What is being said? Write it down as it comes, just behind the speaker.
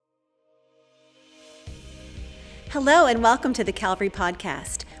Hello and welcome to the Calvary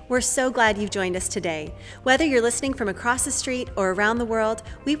Podcast. We're so glad you've joined us today. Whether you're listening from across the street or around the world,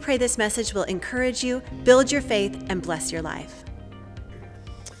 we pray this message will encourage you, build your faith, and bless your life.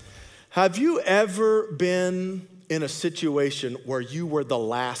 Have you ever been in a situation where you were the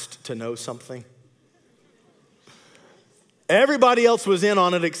last to know something? Everybody else was in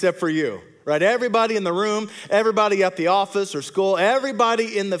on it except for you, right? Everybody in the room, everybody at the office or school,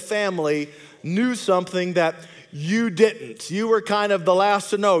 everybody in the family knew something that you didn't. You were kind of the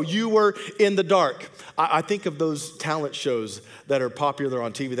last to know. You were in the dark. I think of those talent shows that are popular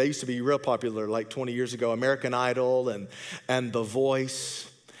on TV. They used to be real popular like 20 years ago, American Idol and The Voice.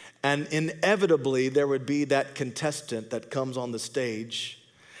 And inevitably, there would be that contestant that comes on the stage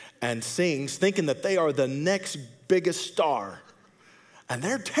and sings thinking that they are the next biggest star. And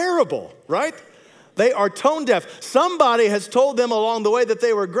they're terrible, right? They are tone deaf. Somebody has told them along the way that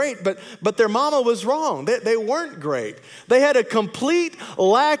they were great, but their mama was wrong. They weren't great. They had a complete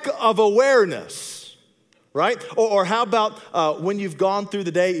lack of awareness, right? Or how about when you've gone through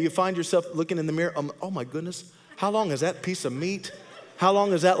the day, you find yourself looking in the mirror, oh my goodness, how long has that piece of meat, how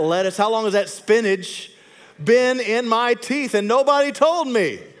long has that lettuce, how long has that spinach been in my teeth and nobody told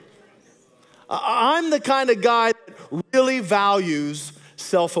me? I'm the kind of guy that really values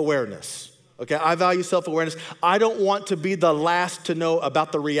self-awareness. Okay, I value self-awareness. I don't want to be the last to know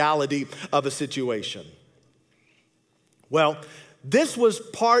about the reality of a situation. Well, this was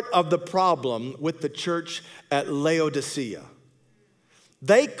part of the problem with the church at Laodicea.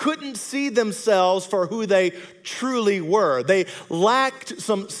 They couldn't see themselves for who they truly were. They lacked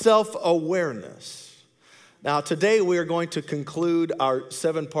some self-awareness. Now, today we are going to conclude our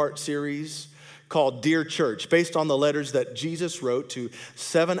 7-part series called Dear Church, based on the letters that Jesus wrote to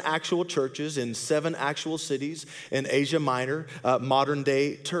 7 actual churches in 7 actual cities in Asia Minor,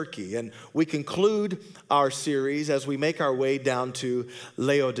 modern-day Turkey. And we conclude our series as we make our way down to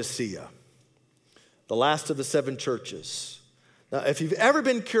Laodicea, the last of the 7 churches. Now, if you've ever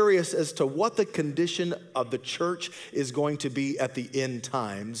been curious as to what the condition of the church is going to be at the end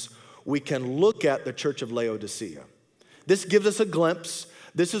times, we can look at the church of Laodicea. This gives us a glimpse.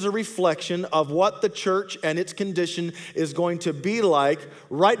 This is a reflection of what the church and its condition is going to be like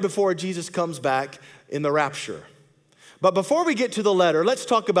right before Jesus comes back in the rapture. But before we get to the letter, let's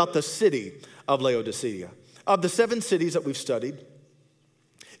talk about the city of Laodicea. Of the 7 cities that we've studied,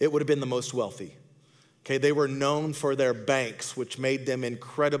 it would have been the most wealthy. Okay, they were known for their banks, which made them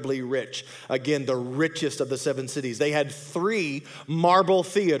incredibly rich. Again, the richest of the 7 cities. They had 3 marble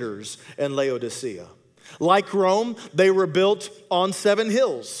theaters in Laodicea. Like Rome, they were built on 7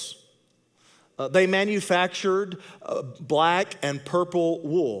 hills. They manufactured black and purple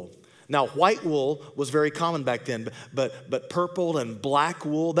wool. Now, white wool was very common back then, but purple and black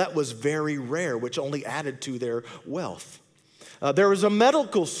wool, that was very rare, which only added to their wealth. There was a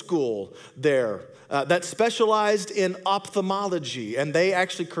medical school there that specialized in ophthalmology, and they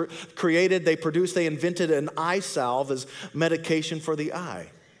actually they invented an eye salve as medication for the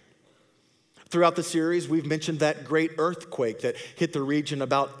eye. Throughout the series, we've mentioned that great earthquake that hit the region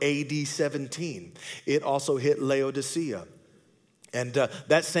about AD 17. It also hit Laodicea. And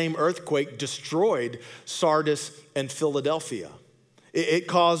that same earthquake destroyed Sardis and Philadelphia. It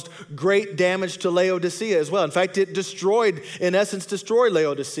caused great damage to Laodicea as well. In fact, it destroyed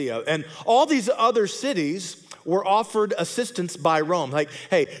Laodicea. And all these other cities were offered assistance by Rome. Like,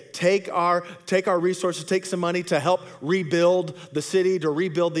 hey, take our resources, take some money to help rebuild the city, to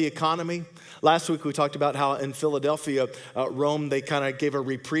rebuild the economy. Last week we talked about how in Philadelphia, Rome, they kind of gave a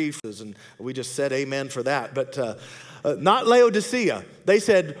reprieve, and we just said amen for that. But not Laodicea. They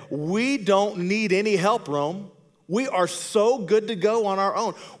said, we don't need any help, Rome. We are so good to go on our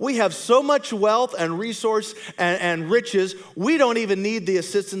own. We have so much wealth and resource and riches, we don't even need the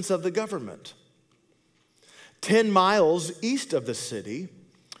assistance of the government. 10 miles east of the city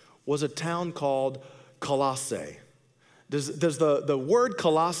was a town called Colossae. Does the word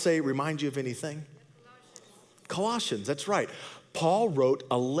Colossae remind you of anything? Colossians, that's right. Paul wrote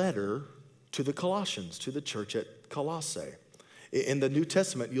a letter to the Colossians, to the church at Colossae. In the New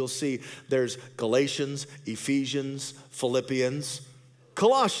Testament, you'll see there's Galatians, Ephesians, Philippians,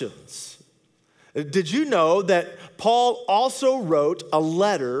 Colossians. Did you know that Paul also wrote a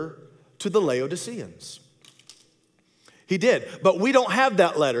letter to the Laodiceans? He did, but we don't have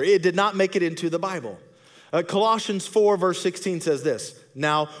that letter. It did not make it into the Bible. Colossians 4 verse 16 says this,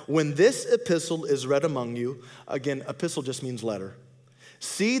 "Now, when this epistle is read among you," again, epistle just means letter,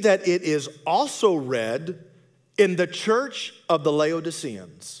 "see that it is also read in the church of the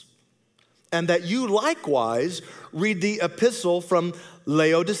Laodiceans, and that you likewise read the epistle from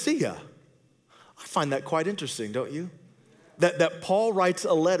Laodicea." I find that quite interesting, don't you? That Paul writes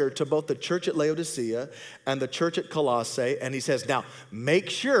a letter to both the church at Laodicea and the church at Colossae, and he says, now, make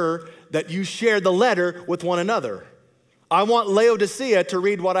sure that you share the letter with one another. I want Laodicea to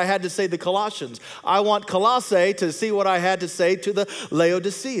read what I had to say to the Colossians. I want Colossae to see what I had to say to the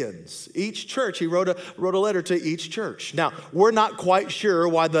Laodiceans. Each church, he wrote a letter to each church. Now, we're not quite sure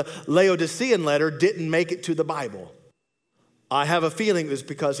why the Laodicean letter didn't make it to the Bible. I have a feeling it was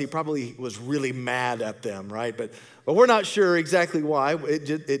because he probably was really mad at them, right? But we're not sure exactly why it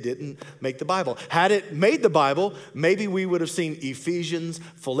didn't make the Bible. Had it made the Bible, maybe we would have seen Ephesians,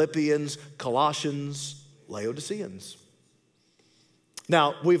 Philippians, Colossians, Laodiceans.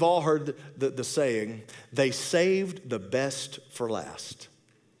 Now, we've all heard the saying, they saved the best for last.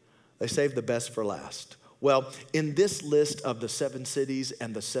 They saved the best for last. Well, in this list of the 7 cities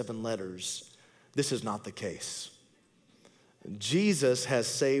and the 7 letters, this is not the case. Jesus has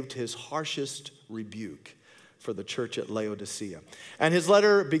saved his harshest rebuke for the church at Laodicea. And his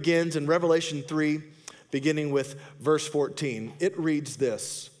letter begins in Revelation 3, beginning with verse 14. It reads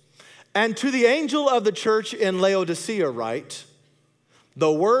this, "And to the angel of the church in Laodicea write,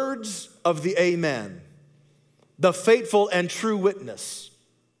 the words of the Amen, the faithful and true witness,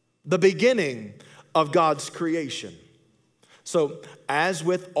 the beginning of God's creation." So, as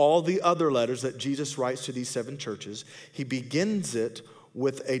with all the other letters that Jesus writes to these 7 churches, he begins it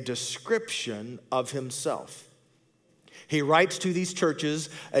with a description of himself. He writes to these churches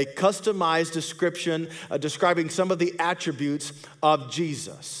a customized description describing some of the attributes of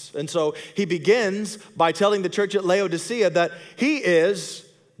Jesus. And so he begins by telling the church at Laodicea that he is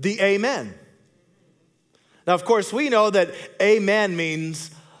the Amen. Now, of course, we know that amen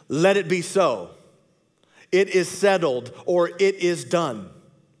means let it be so. It is settled, or it is done.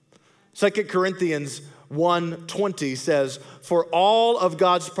 2 Corinthians 1:20 says, "For all of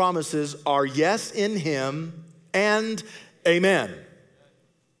God's promises are yes in him and amen."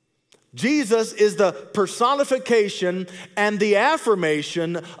 Jesus is the personification and the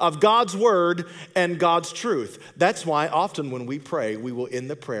affirmation of God's word and God's truth. That's why often when we pray, we will end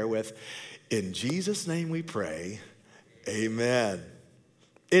the prayer with, "In Jesus' name we pray, amen."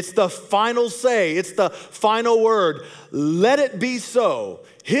 It's the final say. It's the final word. Let it be so.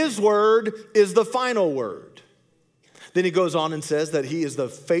 His word is the final word. Then he goes on and says that he is the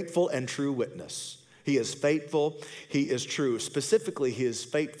faithful and true witness. He is faithful. He is true. Specifically, he is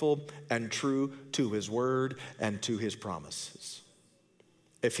faithful and true to his word and to his promises.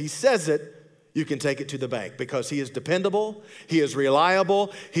 If he says it, you can take it to the bank because he is dependable. He is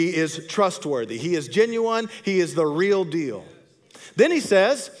reliable. He is trustworthy. He is genuine. He is the real deal. Then he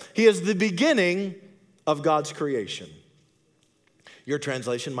says he is the beginning of God's creation. Your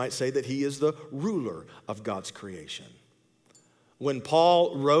translation might say that he is the ruler of God's creation. When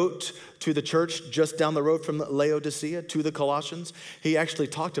Paul wrote to the church just down the road from Laodicea, to the Colossians, he actually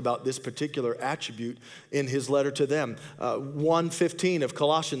talked about this particular attribute in his letter to them. 1:15 of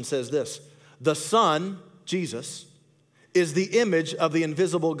Colossians says this, "The Son, Jesus, is the image of the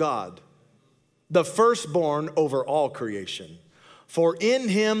invisible God, the firstborn over all creation. For in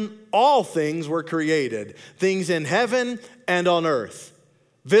him all things were created, things in heaven and on earth,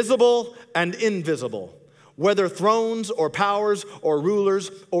 visible and invisible, whether thrones or powers or rulers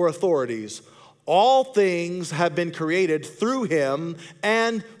or authorities. All things have been created through him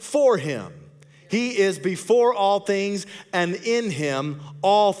and for him. He is before all things, and in him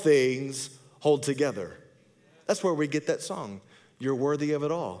all things hold together." That's where we get that song, "You're worthy of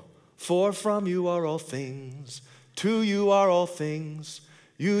it all. For from you are all things. To you are all things.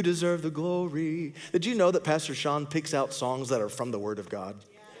 You deserve the glory." Did you know that Pastor Sean picks out songs that are from the Word of God?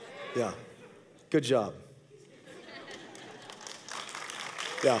 Yeah. Good job.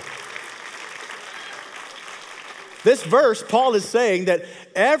 Yeah. This verse, Paul is saying that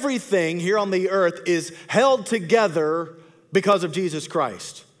everything here on the earth is held together because of Jesus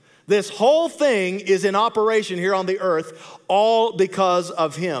Christ. This whole thing is in operation here on the earth, all because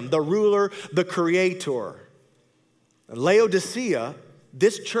of him, the ruler, the creator. Laodicea,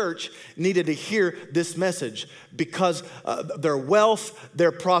 this church needed to hear this message because their wealth,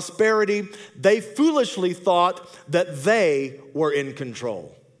 their prosperity, they foolishly thought that they were in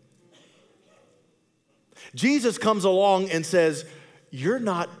control. Jesus comes along and says, "You're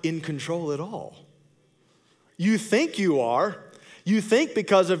not in control at all. You think you are. You think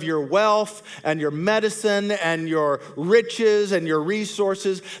because of your wealth and your medicine and your riches and your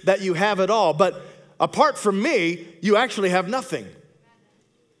resources that you have it all. But apart from me, you actually have nothing."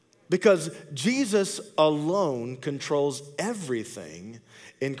 Because Jesus alone controls everything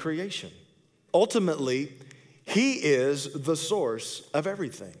in creation. Ultimately, he is the source of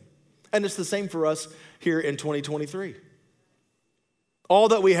everything. And it's the same for us here in 2023. All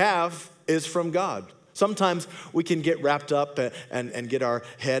that we have is from God. Sometimes we can get wrapped up and get our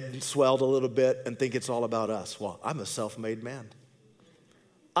head swelled a little bit and think it's all about us. Well, I'm a self-made man.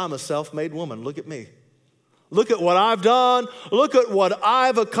 I'm a self-made woman. Look at me. Look at what I've done. Look at what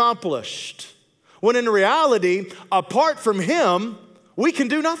I've accomplished. When in reality, apart from Him, we can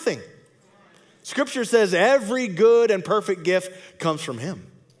do nothing. Scripture says every good and perfect gift comes from Him.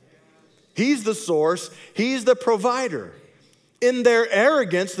 He's the source. He's the provider. In their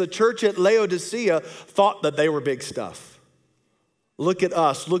arrogance, the church at Laodicea thought that they were big stuff. Look at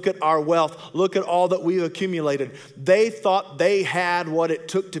us. Look at our wealth. Look at all that we've accumulated. They thought they had what it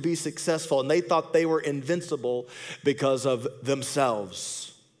took to be successful, and they thought they were invincible because of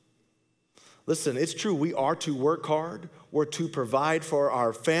themselves. Listen, it's true. We are to work hard. We're to provide for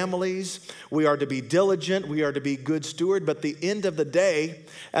our families. We are to be diligent. We are to be good steward. But at the end of the day,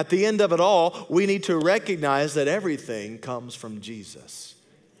 at the end of it all, we need to recognize that everything comes from Jesus.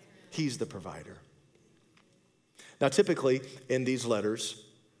 He's the provider. Now, typically in these letters,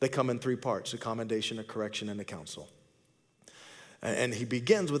 they come in three parts: a commendation, a correction, and a counsel. And he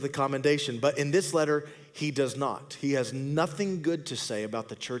begins with a commendation, but in this letter, he does not. He has nothing good to say about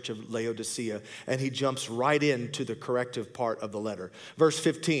the church of Laodicea, and he jumps right into the corrective part of the letter. Verse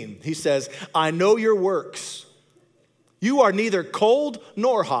 15, he says, I know your works. You are neither cold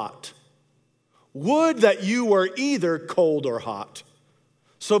nor hot. Would that you were either cold or hot.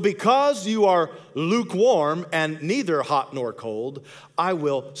 So because you are lukewarm and neither hot nor cold, I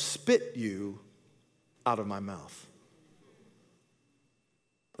will spit you out of my mouth.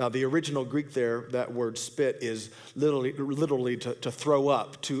 Now, the original Greek there, that word spit, is literally to throw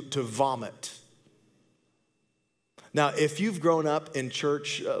up, to vomit. Now, if you've grown up in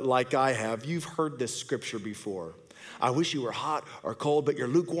church like I have, you've heard this scripture before. I wish you were hot or cold, but you're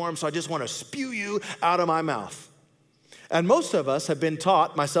lukewarm, so I just want to spew you out of my mouth. And most of us have been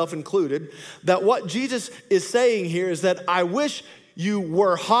taught, myself included, that what Jesus is saying here is that I wish you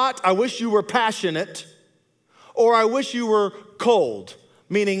were hot, I wish you were passionate, or I wish you were cold.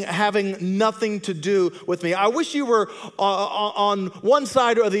 Meaning having nothing to do with me. I wish you were on one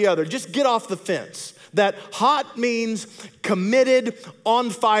side or the other. Just get off the fence. That hot means committed,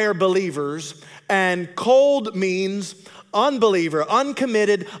 on-fire believers, and cold means unbeliever,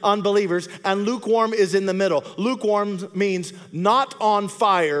 uncommitted unbelievers, and lukewarm is in the middle. Lukewarm means not on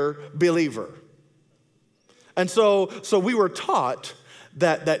fire believer. And so we were taught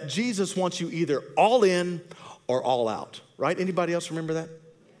that Jesus wants you either all in or all out, right? Anybody else remember that?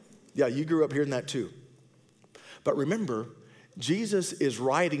 Yeah, you grew up hearing that too. But remember, Jesus is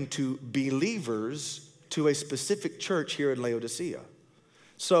writing to believers to a specific church here in Laodicea.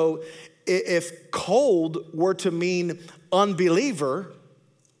 So if cold were to mean unbeliever,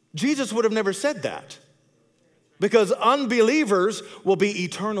 Jesus would have never said that. Because unbelievers will be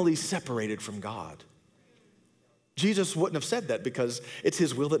eternally separated from God. Jesus wouldn't have said that because it's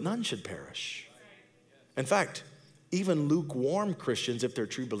His will that none should perish. In fact, even lukewarm Christians, if they're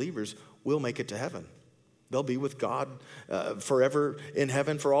true believers, will make it to heaven. They'll be with God forever in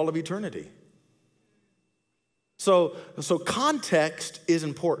heaven for all of eternity. So context is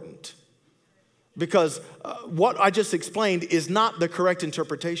important because what I just explained is not the correct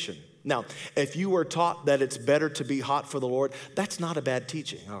interpretation. Now, if you were taught that it's better to be hot for the Lord, that's not a bad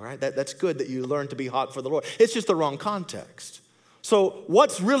teaching, all right? That's good that you learn to be hot for the Lord. It's just the wrong context. So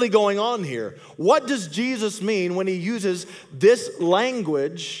what's really going on here? What does Jesus mean when He uses this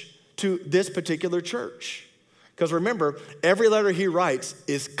language to this particular church? Because remember, every letter He writes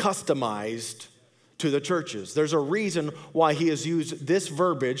is customized to the churches. There's a reason why He has used this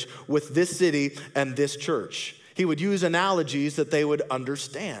verbiage with this city and this church. He would use analogies that they would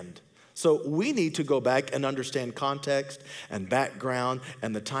understand. So we need to go back and understand context and background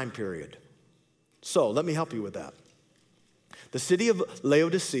and the time period. So let me help you with that. The city of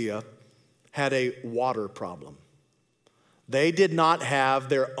Laodicea had a water problem. They did not have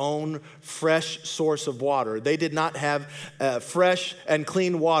their own fresh source of water. They did not have fresh and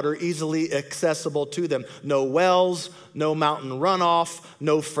clean water easily accessible to them. No wells, no mountain runoff,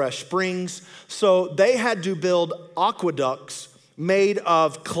 no fresh springs. So they had to build aqueducts made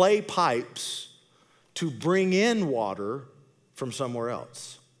of clay pipes to bring in water from somewhere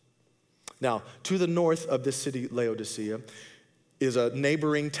else. Now, to the north of this city, Laodicea, is a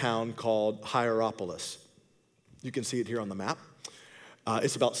neighboring town called Hierapolis. You can see it here on the map.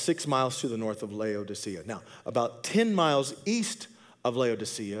 It's about 6 miles to the north of Laodicea. Now, about 10 miles east of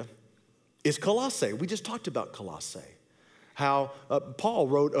Laodicea is Colossae. We just talked about Colossae. How Paul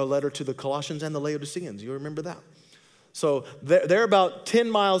wrote a letter to the Colossians and the Laodiceans. You remember that? So they're about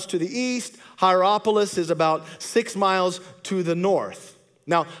 10 miles to the east. Hierapolis is about 6 miles to the north.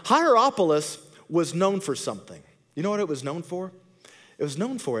 Now, Hierapolis was known for something. You know what it was known for? It was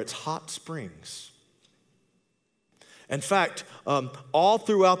known for its hot springs. In fact, all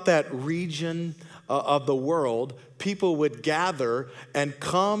throughout that region of the world, people would gather and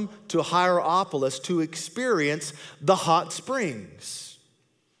come to Hierapolis to experience the hot springs.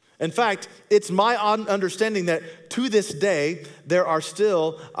 In fact, it's my understanding that to this day, there are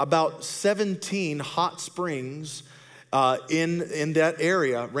still about 17 hot springs in that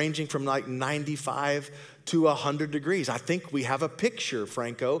area, ranging from like 95 to 100 degrees. I think we have a picture,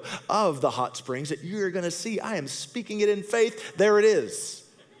 Franco, of the hot springs that you're going to see. I am speaking it in faith. There it is.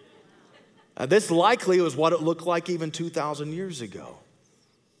 This likely was what it looked like even 2,000 years ago.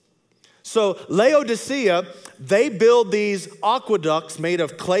 So Laodicea, they build these aqueducts made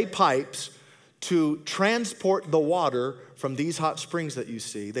of clay pipes to transport the water from these hot springs that you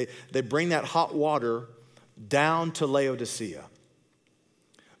see. They bring that hot water down to Laodicea.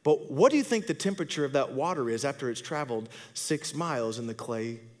 But what do you think the temperature of that water is after it's traveled 6 miles in the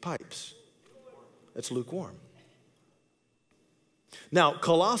clay pipes? It's lukewarm. Now,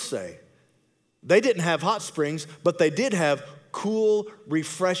 Colossae, they didn't have hot springs, but they did have cool,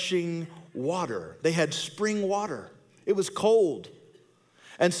 refreshing water. They had spring water. It was cold.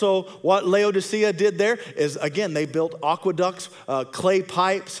 And so what Laodicea did there is, again, they built aqueducts, clay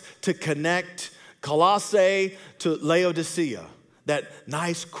pipes to connect Colossae to Laodicea. That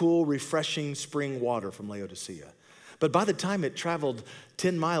nice, cool, refreshing spring water from Laodicea. But by the time it traveled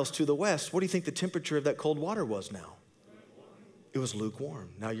 10 miles to the west, what do you think the temperature of that cold water was now? It was lukewarm.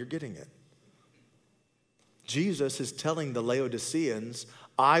 Now you're getting it. Jesus is telling the Laodiceans,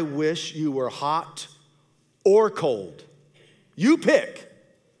 I wish you were hot or cold. You pick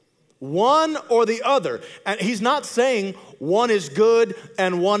one or the other. And he's not saying one is good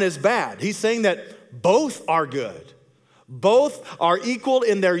and one is bad. He's saying that both are good. Both are equal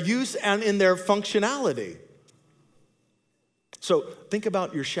in their use and in their functionality. So think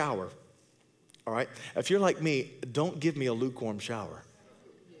about your shower, all right? If you're like me, don't give me a lukewarm shower.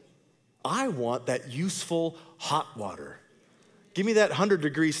 I want that useful hot water. Give me that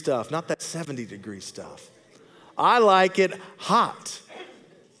 100-degree stuff, not that 70-degree stuff. I like it hot.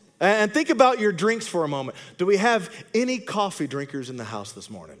 And think about your drinks for a moment. Do we have any coffee drinkers in the house this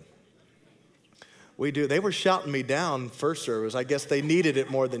morning? We do. They were shouting me down first service. I guess they needed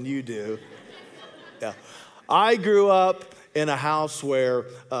it more than you do. Yeah. I grew up in a house where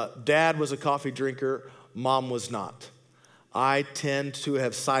dad was a coffee drinker, mom was not. I tend to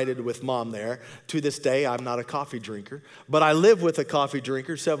have sided with mom there. To this day, I'm not a coffee drinker, but I live with a coffee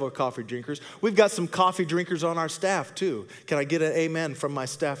drinker, several coffee drinkers. We've got some coffee drinkers on our staff too. Can I get an amen from my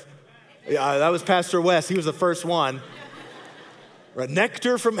staff? Yeah, that was Pastor Wes. He was the first one. Right,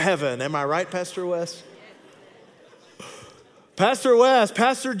 nectar from heaven. Am I right, Pastor Wes? Pastor Wes,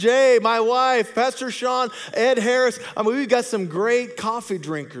 Pastor Jay, my wife, Pastor Sean, Ed Harris. I mean, we've got some great coffee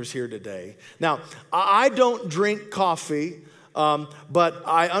drinkers here today. Now, I don't drink coffee, but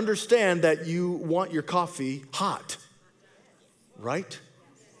I understand that you want your coffee hot, right?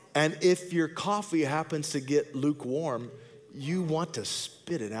 And if your coffee happens to get lukewarm, you want to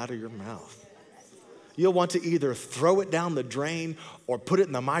spit it out of your mouth. You'll want to either throw it down the drain or put it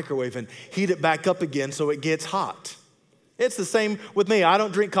in the microwave and heat it back up again so it gets hot. It's the same with me. I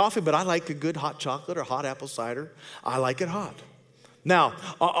don't drink coffee, but I like a good hot chocolate or hot apple cider. I like it hot. Now,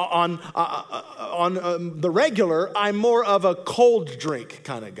 on the regular, I'm more of a cold drink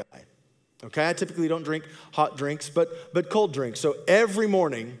kind of guy. Okay, I typically don't drink hot drinks, but cold drinks. So every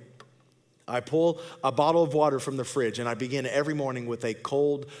morning, I pull a bottle of water from the fridge, and I begin every morning with a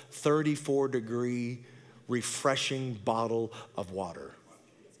cold 34-degree, refreshing bottle of water.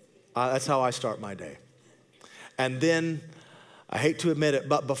 That's how I start my day. And then, I hate to admit it,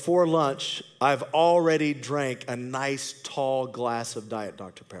 but before lunch, I've already drank a nice, tall glass of Diet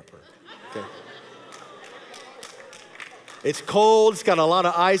Dr. Pepper. Okay. It's cold. It's got a lot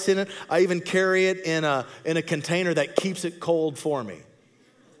of ice in it. I even carry it in a container that keeps it cold for me.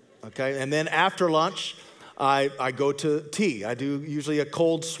 Okay, and then after lunch, I go to tea. I do usually a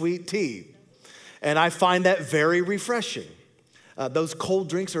cold, sweet tea. And I find that very refreshing. Those cold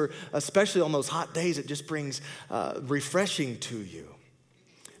drinks are, especially on those hot days, it just brings refreshing to you.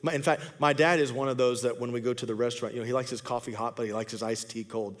 In fact, my dad is one of those that when we go to the restaurant, he likes his coffee hot, but he likes his iced tea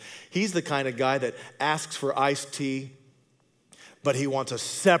cold. He's the kind of guy that asks for iced tea, but he wants a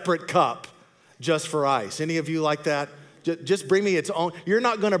separate cup just for ice. Any of you like that? Just bring me its own. You're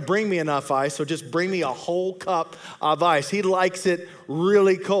not going to bring me enough ice, so just bring me a whole cup of ice. He likes it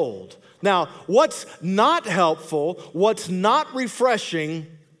really cold. Now, what's not helpful, what's not refreshing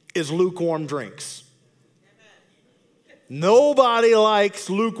is lukewarm drinks. Nobody likes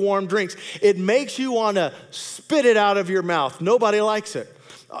lukewarm drinks. It makes you want to spit it out of your mouth. Nobody likes it.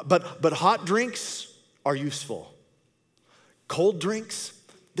 But hot drinks are useful. Cold drinks,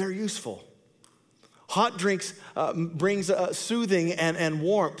 they're useful. Hot drinks brings soothing and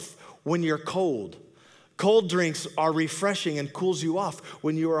warmth when you're cold. Cold drinks are refreshing and cools you off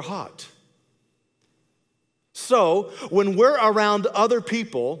when you are hot. So when we're around other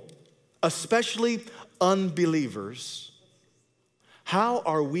people, especially unbelievers, how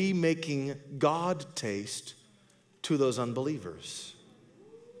are we making God taste to those unbelievers?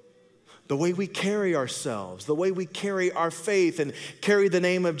 The way we carry ourselves, the way we carry our faith and carry the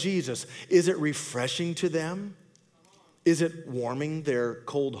name of Jesus, is it refreshing to them? Is it warming their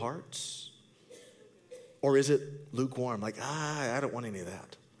cold hearts? Or is it lukewarm, like, I don't want any of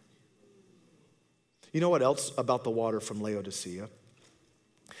that? You know what else about the water from Laodicea?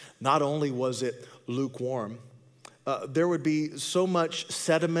 Not only was it lukewarm, there would be so much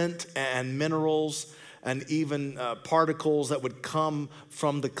sediment and minerals and even particles that would come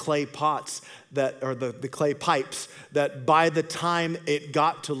from the clay pots or the clay pipes that by the time it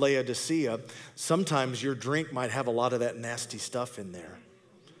got to Laodicea, sometimes your drink might have a lot of that nasty stuff in there.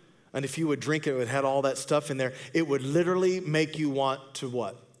 And if you would drink it, it had all that stuff in there. It would literally make you want to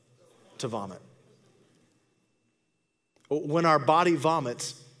what? To vomit. When our body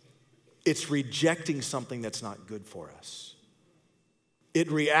vomits, it's rejecting something that's not good for us.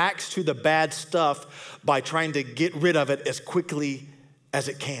 It reacts to the bad stuff by trying to get rid of it as quickly as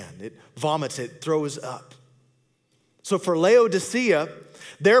it can. It vomits, it throws up. So for Laodicea,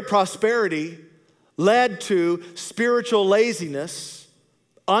 their prosperity led to spiritual laziness,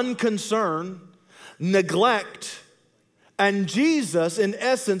 unconcern, neglect, and Jesus, in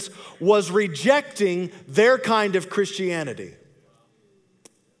essence, was rejecting their kind of Christianity.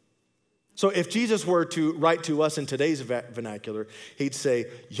 So if Jesus were to write to us in today's vernacular, he'd say,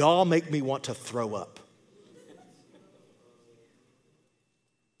 y'all make me want to throw up.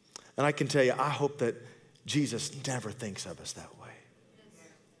 And I can tell you, I hope that Jesus never thinks of us that way.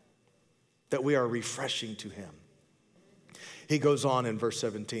 That we are refreshing to him. He goes on in verse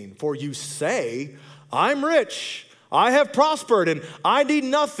 17, for you say, I'm rich, I have prospered, and I need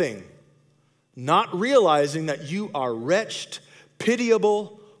nothing, not realizing that you are wretched,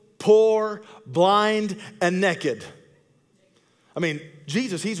 pitiable, poor, blind, and naked. I mean,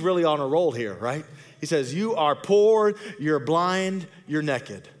 Jesus, he's really on a roll here, right? He says, you are poor, you're blind, you're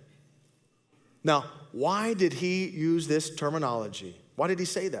naked. Now, why did he use this terminology? Why did he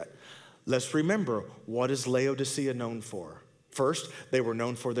say that? Let's remember, what is Laodicea known for? First, they were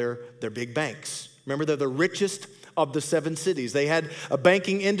known for their big banks. Remember, they're the richest of the 7 cities. They had a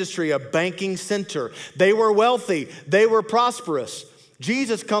banking industry, a banking center. They were wealthy. They were prosperous.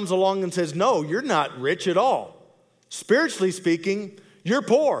 Jesus comes along and says, no, you're not rich at all. Spiritually speaking, you're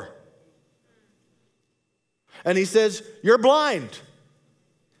poor. And he says, you're blind.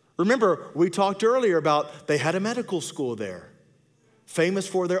 Remember, we talked earlier about they had a medical school there, famous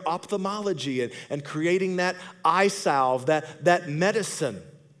for their ophthalmology and creating that eye salve, that medicine.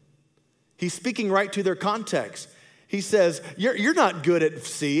 He's speaking right to their context. He says, you're not good at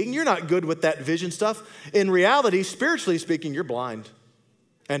seeing. You're not good with that vision stuff. In reality, spiritually speaking, you're blind.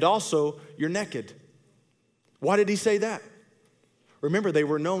 And also, you're naked. Why did he say that? Remember, they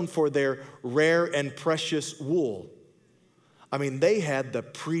were known for their rare and precious wool. I mean, they had the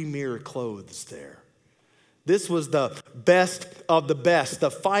premier clothes there. This was the best of the best,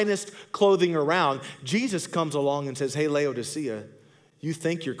 the finest clothing around. Jesus comes along and says, hey, Laodicea, you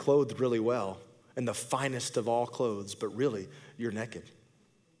think you're clothed really well and the finest of all clothes, but really, you're naked.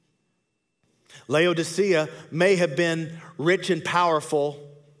 Laodicea may have been rich and powerful,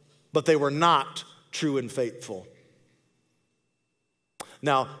 but they were not true and faithful.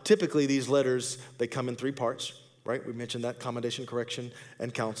 Now, typically these letters, they come in 3 parts, right? We mentioned that: commendation, correction,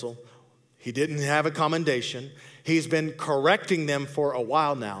 and counsel. He didn't have a commendation. He's been correcting them for a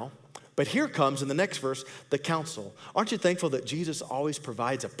while now. But here comes in the next verse, the counsel. Aren't you thankful that Jesus always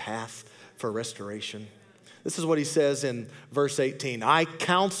provides a path for restoration? This is what he says in verse 18. I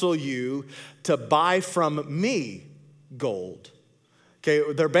counsel you to buy from me gold.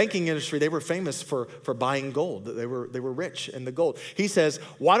 Okay, their banking industry, they were famous for buying gold. They were rich in the gold. He says,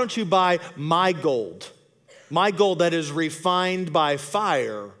 why don't you buy my gold that is refined by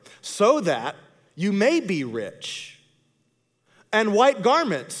fire, so that you may be rich, and white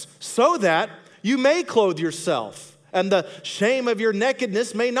garments, so that you may clothe yourself, and the shame of your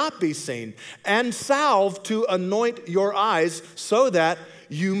nakedness may not be seen, and salve to anoint your eyes so that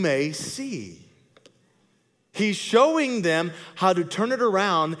you may see. He's showing them how to turn it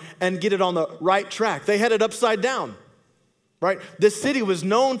around and get it on the right track. They had it upside down. Right? This city was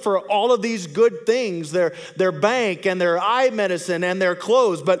known for all of these good things, their bank and their eye medicine and their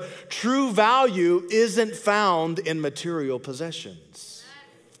clothes, but true value isn't found in material possessions.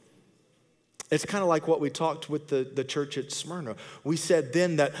 It's kind of like what we talked with the church at Smyrna. We said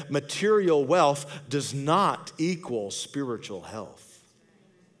then that material wealth does not equal spiritual health.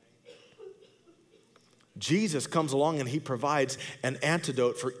 Jesus comes along and he provides an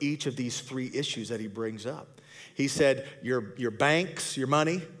antidote for each of these three issues that he brings up. He said, your banks, your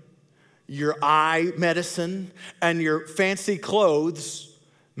money, your eye medicine, and your fancy clothes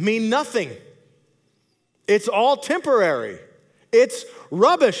mean nothing. It's all temporary. It's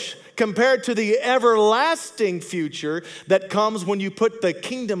rubbish compared to the everlasting future that comes when you put the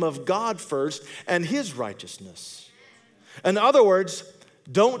kingdom of God first and his righteousness. In other words,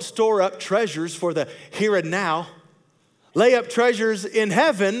 don't store up treasures for the here and now. Lay up treasures in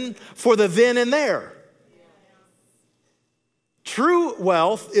heaven for the then and there. True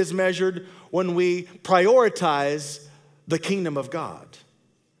wealth is measured when we prioritize the kingdom of God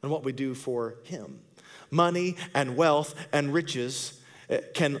and what we do for him. Money and wealth and riches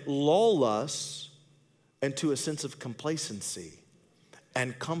can lull us into a sense of complacency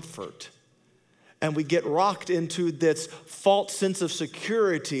and comfort. And we get rocked into this false sense of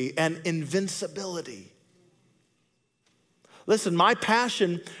security and invincibility. Listen, my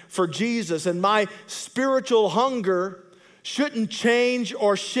passion for Jesus and my spiritual hunger shouldn't change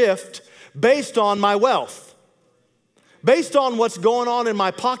or shift based on my wealth, based on what's going on in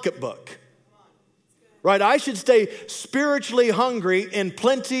my pocketbook. Right? I should stay spiritually hungry in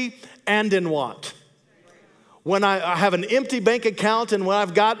plenty and in want. When I have an empty bank account and when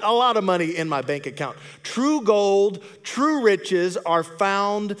I've got a lot of money in my bank account. True gold, true riches are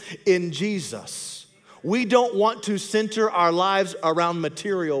found in Jesus. We don't want to center our lives around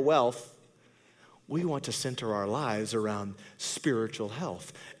material wealth. We want to center our lives around spiritual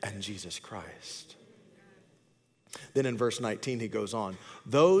health and Jesus Christ. Then in verse 19, he goes on,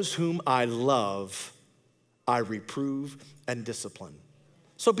 those whom I love, I reprove and discipline.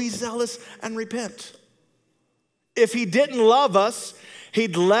 So be zealous and repent. If he didn't love us,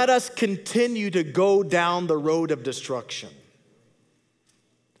 he'd let us continue to go down the road of destruction.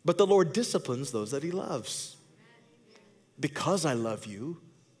 But the Lord disciplines those that he loves. Because I love you,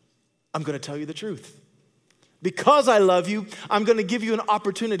 I'm going to tell you the truth. Because I love you, I'm going to give you an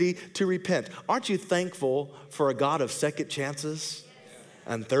opportunity to repent. Aren't you thankful for a God of second chances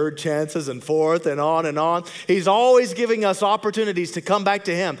and third chances and fourth and on and on? He's always giving us opportunities to come back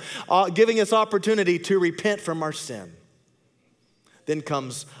to him, giving us opportunity to repent from our sin. Then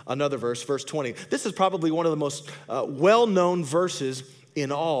comes another verse, verse 20. This is probably one of the most well-known verses in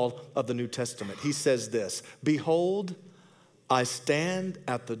all of the New Testament. He says this, behold, I stand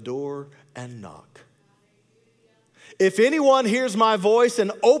at the door and knock. If anyone hears my voice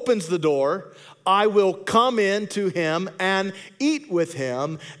and opens the door, I will come in to him and eat with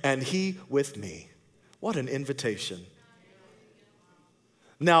him and he with me. What an invitation.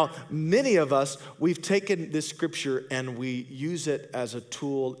 Now, many of us, we've taken this scripture and we use it as a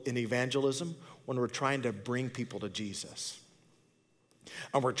tool in evangelism when we're trying to bring people to Jesus.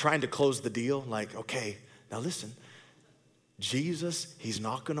 And we're trying to close the deal like, okay, now listen, Jesus, he's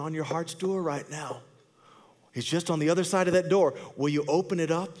knocking on your heart's door right now. He's just on the other side of that door. Will you open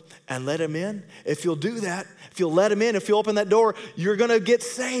it up and let him in? If you'll do that, if you'll let him in, if you open that door, you're going to get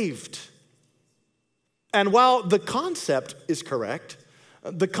saved. And while the concept is correct,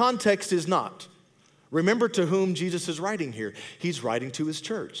 the context is not. Remember to whom Jesus is writing here. He's writing to his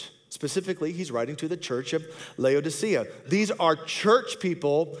church. Specifically, he's writing to the church of Laodicea. These are church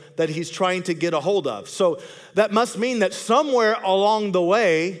people that he's trying to get a hold of. So that must mean that somewhere along the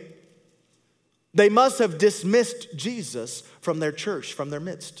way, they must have dismissed Jesus from their church, from their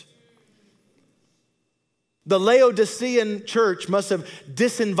midst. The Laodicean church must have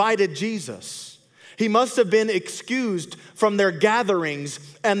disinvited Jesus. He must have been excused from their gatherings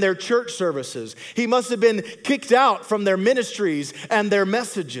and their church services. He must have been kicked out from their ministries and their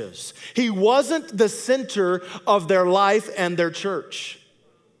messages. He wasn't the center of their life and their church.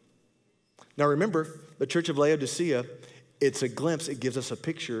 Now remember, the church of Laodicea, it's a glimpse, it gives us a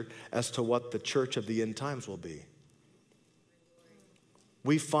picture as to what the church of the end times will be.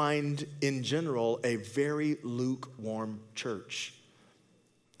 We find in general a very lukewarm church.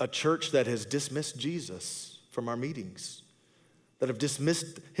 A church that has dismissed Jesus from our meetings, that have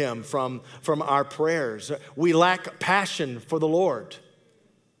dismissed him from our prayers. We lack passion for the Lord.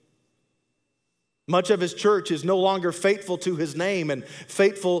 Much of his church is no longer faithful to his name and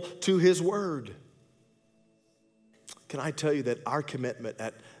faithful to his word. Can I tell you that our commitment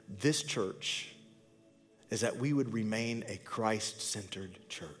at this church is that we would remain a Christ-centered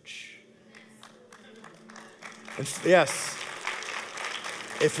church? And yes,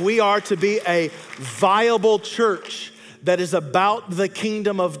 if we are to be a viable church that is about the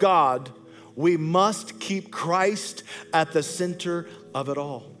kingdom of God, we must keep Christ at the center of it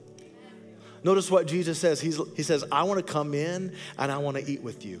all. Notice what Jesus says. He says, I want to come in and I want to eat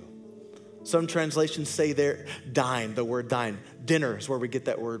with you. Some translations say there, dine, the word dine. Dinner is where we get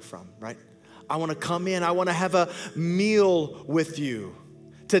that word from, right? I want to come in. I want to have a meal with you.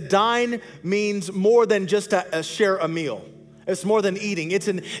 To dine means more than just to share a meal. It's more than eating. It's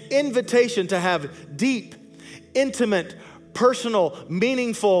an invitation to have deep, intimate, personal,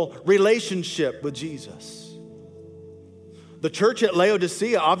 meaningful relationship with Jesus. The church at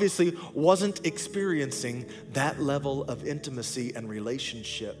Laodicea obviously wasn't experiencing that level of intimacy and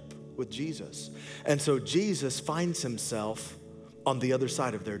relationship with Jesus. And so Jesus finds himself on the other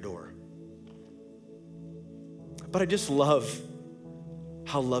side of their door. But I just love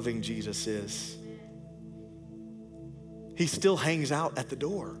how loving Jesus is. He still hangs out at the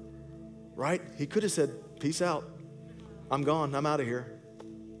door, right? He could have said, peace out. I'm gone. I'm out of here.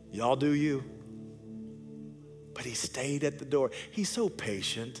 Y'all do you. But he stayed at the door. He's so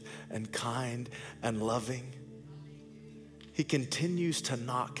patient and kind and loving. He continues to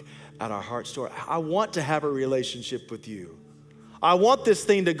knock at our heart's door. I want to have a relationship with you. I want this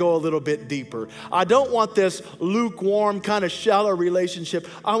thing to go a little bit deeper. I don't want this lukewarm, kind of shallow relationship.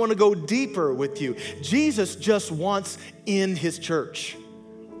 I want to go deeper with you. Jesus just wants in his church.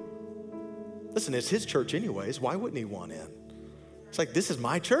 Listen, it's his church anyways. Why wouldn't he want in? It's like, this is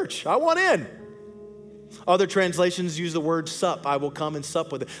my church. I want in. Other translations use the word sup. I will come and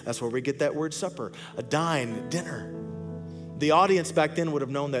sup with it. That's where we get that word supper, a dine, dinner. The audience back then would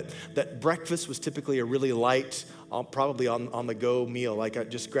have known that breakfast was typically a really light, probably on the go meal. Like I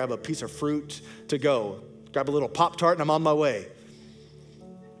just grab a piece of fruit to go, grab a little Pop-Tart and I'm on my way.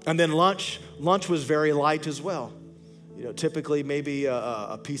 And then lunch was very light as well. You know, typically maybe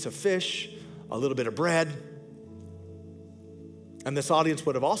a piece of fish, a little bit of bread. And this audience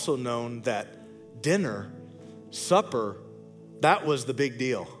would have also known that dinner, supper, that was the big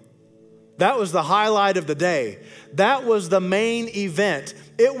deal. That was the highlight of the day. That was the main event.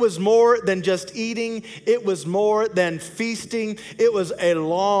 It was more than just eating. It was more than feasting. It was a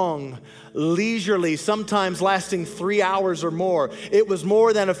long, leisurely, sometimes lasting 3 hours or more. It was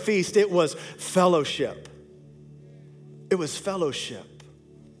more than a feast. It was fellowship. It was fellowship.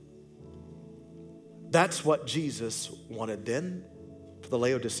 That's what Jesus wanted then for the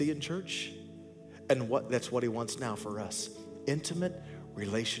Laodicean church. And that's what he wants now for us. Intimate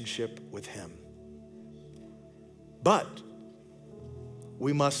relationship with him. But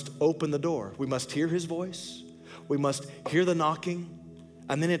we must open the door. We must hear his voice. We must hear the knocking.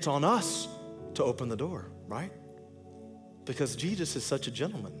 And then it's on us to open the door, right? Because Jesus is such a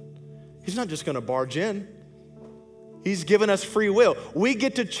gentleman. He's not just going to barge in. He's given us free will. We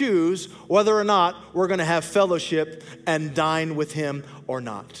get to choose whether or not we're going to have fellowship and dine with him or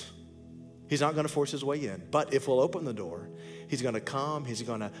not. He's not going to force his way in. But if we'll open the door, he's going to come. He's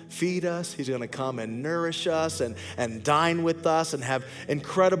going to feed us. He's going to come and nourish us and dine with us and have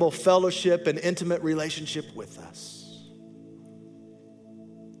incredible fellowship and intimate relationship with us.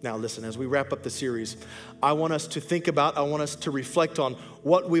 Now listen, as we wrap up the series, I want us to reflect on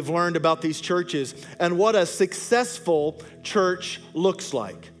what we've learned about these churches and what a successful church looks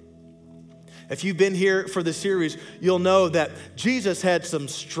like. If you've been here for the series, you'll know that Jesus had some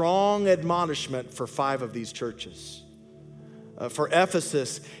strong admonishment for 5 of these churches. For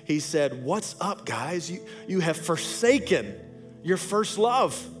Ephesus, he said, what's up, guys? You have forsaken your first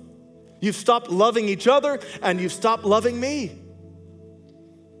love. You've stopped loving each other and you've stopped loving me.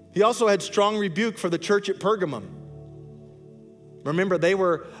 He also had strong rebuke for the church at Pergamum. Remember, they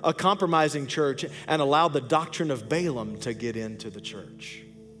were a compromising church and allowed the doctrine of Balaam to get into the church.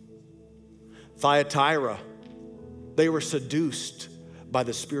 Thyatira, they were seduced by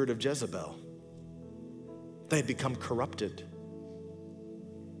the spirit of Jezebel. They had become corrupted.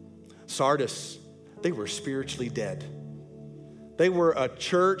 Sardis, they were spiritually dead. They were a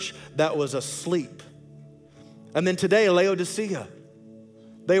church that was asleep. And then today, Laodicea,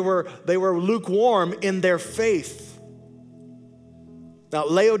 they were lukewarm in their faith. Now,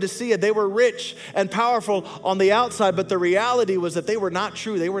 Laodicea, they were rich and powerful on the outside, but the reality was that they were not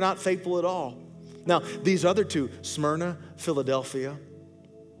true. They were not faithful at all. Now, these other two, Smyrna, Philadelphia,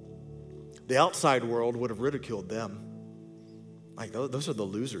 the outside world would have ridiculed them. Like, those are the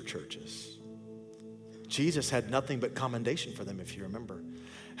loser churches. Jesus had nothing but commendation for them, if you remember.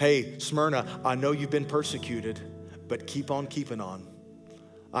 Hey, Smyrna, I know you've been persecuted, but keep on keeping on.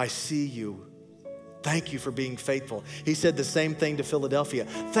 I see you. Thank you for being faithful. He said the same thing to Philadelphia.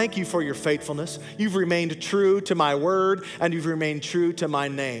 Thank you for your faithfulness. You've remained true to my word, and you've remained true to my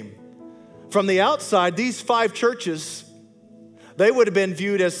name. From the outside, these 5 churches, they would have been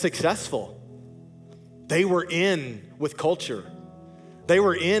viewed as successful. They were in with culture. They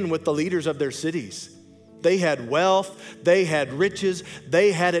were in with the leaders of their cities. They had wealth, they had riches,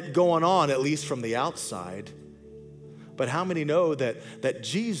 they had it going on, at least from the outside. But how many know that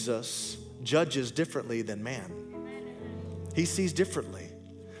Jesus judges differently than man? He sees differently.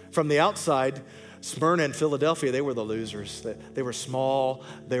 From the outside, Smyrna and Philadelphia, they were the losers. They were small,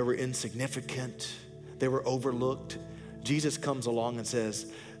 they were insignificant, they were overlooked. Jesus comes along and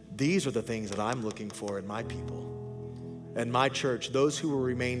says, these are the things that I'm looking for in my people and my church, those who will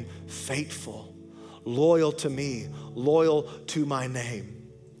remain faithful, loyal to me, loyal to my name.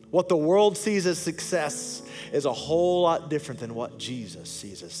 What the world sees as success is a whole lot different than what Jesus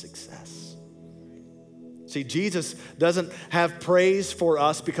sees as success. See, Jesus doesn't have praise for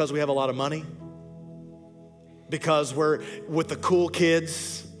us because we have a lot of money, because we're with the cool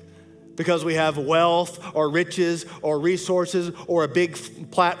kids, because we have wealth or riches or resources or a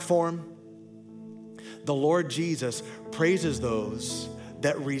big platform. The Lord Jesus praises those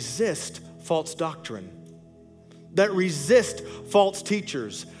that resist false doctrine, that resist false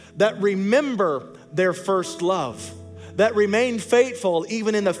teachers, that remember their first love, that remain faithful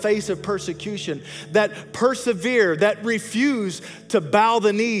even in the face of persecution, that persevere, that refuse to bow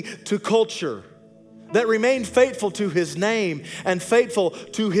the knee to culture, that remain faithful to his name and faithful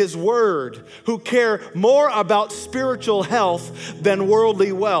to his word, who care more about spiritual health than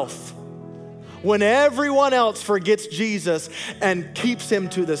worldly wealth. When everyone else forgets Jesus and keeps him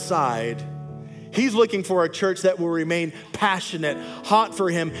to the side, he's looking for a church that will remain passionate, hot for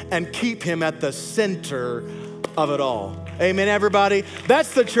him, and keep him at the center of it all. Amen, everybody?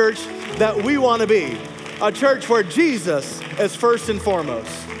 That's the church that we want to be, a church where Jesus is first and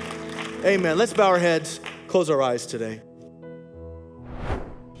foremost. Amen. Let's bow our heads, close our eyes today.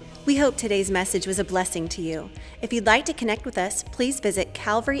 We hope today's message was a blessing to you. If you'd like to connect with us, please visit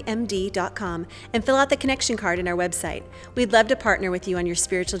calvarymd.com and fill out the connection card in our website. We'd love to partner with you on your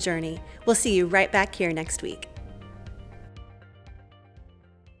spiritual journey. We'll see you right back here next week.